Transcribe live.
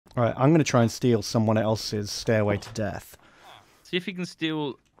Alright, I'm going to try and steal someone else's stairway to death. See if you can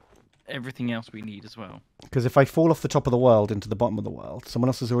steal everything else we need as well. Because if I fall off the top of the world into the bottom of the world, someone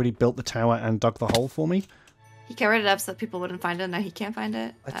else has already built the tower and dug the hole for me. He covered it up so that people wouldn't find it. Now he can't find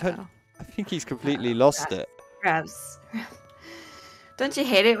it. I think he's completely lost it. Grabs. Don't you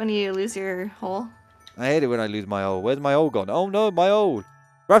hate it when you lose your hole? I hate it when I lose my hole. Where's my hole gone? Oh no, my hole.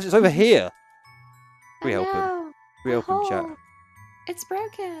 Perhaps it's over here. Can we help him? Can we help him, chat? It's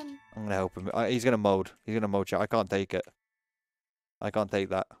broken. I'm gonna help him. He's gonna mold. He's gonna mold, chat. I can't take it. I can't take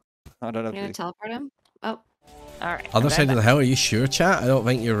that. I don't know. You're gonna teleport him? Oh. Alright. Other side of the hill, are you sure, chat? I don't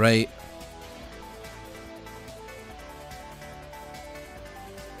think you're right.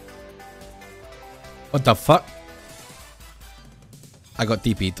 What the fuck? I got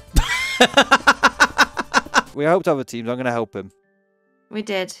DP'd. We helped other teams. I'm gonna help him. We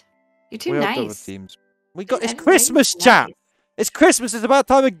did. You're too We nice. helped other teams. We got. It's Everybody's Christmas, nice. chat. It's Christmas. It's about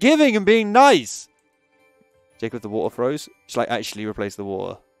time of giving and being nice. Jacob, the water froze. Just like actually replace the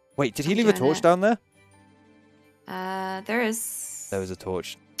water. Wait, did he leave a torch down there? There is. There was a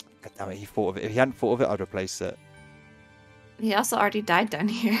torch. God damn it, he thought of it. If he hadn't thought of it, I'd replace it. He also already died down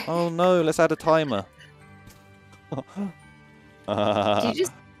here. Oh no, let's add a timer. Do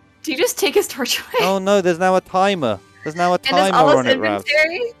you just take his torch away? Oh no, there's now a timer. There's now a And there's timer all on his it, Rav.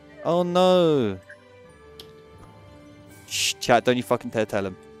 inventory? Oh no. Shh, chat, don't you fucking dare tell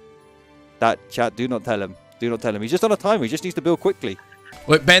him. Chat, do not tell him. Do not tell him. He's just on a timer. He just needs to build quickly.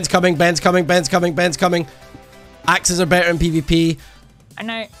 Look, Ben's coming, Ben's coming, Ben's coming, Ben's coming. Axes are better in PvP. I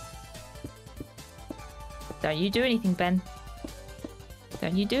know. Don't you do anything, Ben.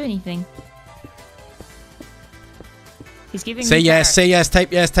 Don't you do anything. He's giving Say me yes, carrots. say yes,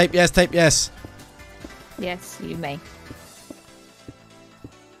 type yes, type yes, type yes. Yes, you may.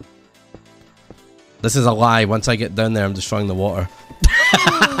 This is a lie. Once I get down there, I'm destroying the water.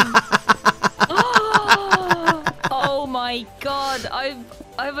 Oh my god, I'm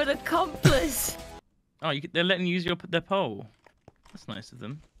an accomplice. Oh, they're letting you use their pole. That's nice of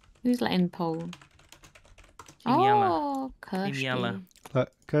them. Who's letting Pole? Oh, Kirsty.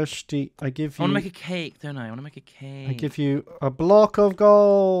 Kirsty, I give I you... want to make a cake, don't I? I want to make a cake. I give you a block of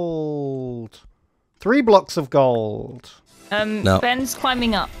gold. 3 blocks of gold. No. Ben's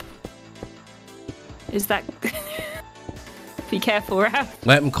climbing up. Is that... Be careful, Raph.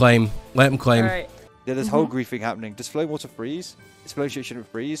 Let him climb. Let him climb. Alright. Yeah, there's whole griefing happening. Does flowing water freeze? Is flowing shit shouldn't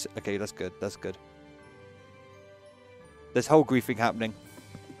freeze? Okay, that's good. That's good. There's whole griefing happening.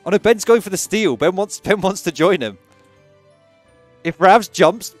 Oh no, Ben's going for the steal. Ben wants to join him. If Ravs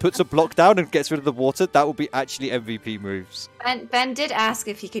jumps, puts a block down, and gets rid of the water, that will be actually MVP moves. Ben did ask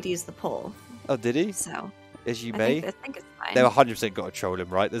if he could use the pole. Oh, did he? So. As you I may. think it's fine. They've 100% got to troll him,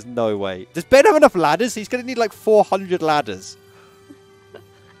 right? There's no way. Does Ben have enough ladders? He's going to need like 400 ladders.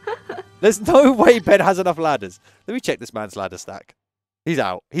 There's no way Ben has enough ladders. Let me check this man's ladder stack. He's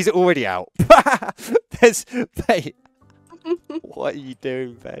out. He's already out. Mate. What are you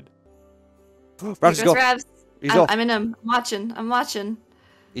doing, Ben? Rav's gone. Ravs. He's off. I'm in him. I'm watching.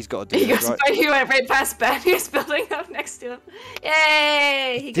 He's got to do He it, goes right? He went right past Ben. He was building up next to him.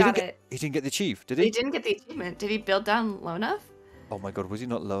 Yay! He got it. He didn't get the achieve, did he? He didn't get the achievement. Did he build down low enough? Oh my god, was he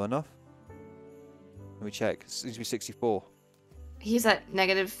not low enough? Let me check. It seems to be 64. He's at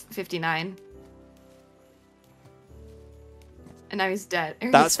negative 59. And now he's dead. Or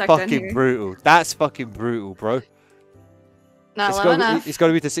he's That's stuck down fucking here. brutal. That's fucking brutal, bro. Not low enough. It's got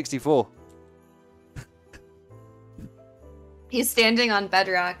to be to 64. He's standing on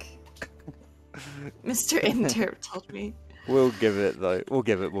bedrock. Mr. Interp told me. We'll give it though. We'll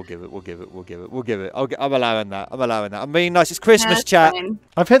give it. I'm allowing that. I'm being nice. It's Christmas, That's chat. fine.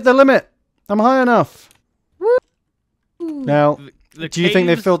 I've hit the limit. I'm high enough. Now, The do you think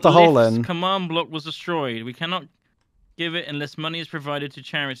they cave's filled the hole lift's in? Command block was destroyed. We cannot give it unless money is provided to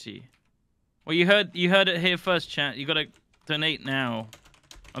charity. Well, you heard it here first, chat. You gotta donate now,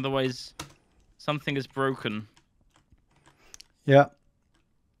 otherwise, something is broken. Yeah.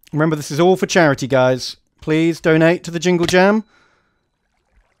 Remember, this is all for charity, guys. Please donate to the Jingle Jam.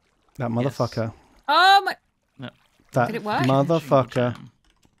 That motherfucker. Oh my... No. That Did it work? motherfucker.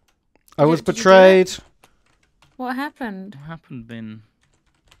 I was Did you do betrayed. What happened? What happened, Ben?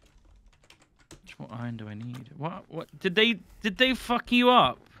 What iron do I need? What did they fuck you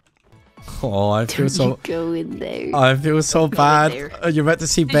up? Oh, I feel so. Go in there. I feel so bad. You're about to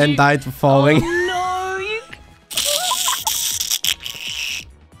see Ben died for falling. Oh, no, you...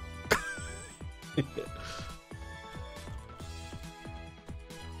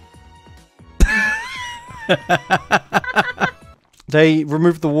 They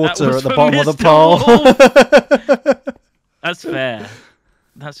removed the water was at the for bottom of the Mr. pole. That's fair.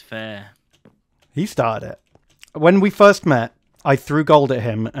 That's fair. He started it. When we first met, I threw gold at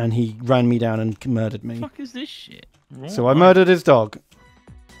him, and he ran me down and murdered me. What the fuck is this shit? So I murdered his dog.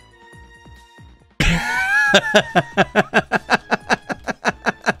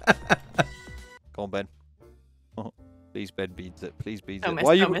 Go on, Ben. Oh, please, Ben beats it. Please beats Don't it. miss,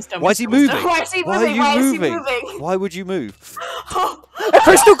 Why are you? don't miss, don't Why miss, is he don't miss, moving? Why is he Why are moving? you Why is he moving? moving? Why would you move? A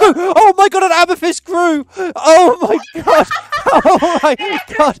crystal grew! Oh my god, an amethyst grew! Oh my god! Oh my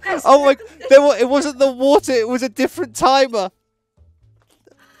god! Oh my! It wasn't the water. It was a different timer.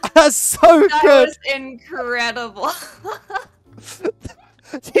 That's so That good. was incredible.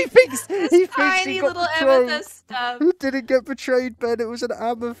 He thinks he Tiny got little betrayed. amethyst stuff. Who didn't get betrayed, Ben? It was an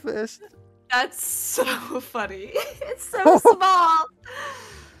amethyst. That's so funny. It's so small.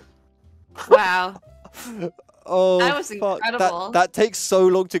 Wow. Oh, That was fuck. incredible. That takes so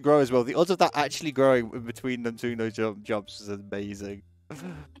long to grow as well. The odds of that actually growing in between them two jumps is amazing.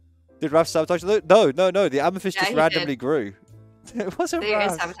 Did Raph sabotage the No. The amethyst Yeah, just he randomly did. grew. It wasn't There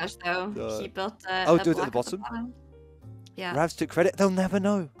is Raph. sabotage though. No. He built Oh, a do it at the block bottom? Yeah. Ravs took credit. They'll never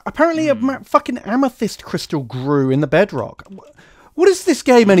know. Apparently, a fucking amethyst crystal grew in the bedrock. What is this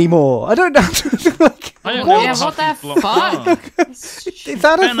game anymore? I don't know. Like, I don't What? know Yeah, what half the these blocks fuck? are. is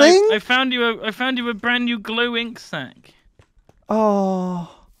that a Ben, thing? I found you a brand new glow ink sack.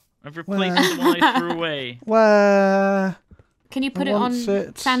 Oh, I've replaced the one I threw away. where? Can you put I it on want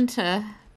it. Santa?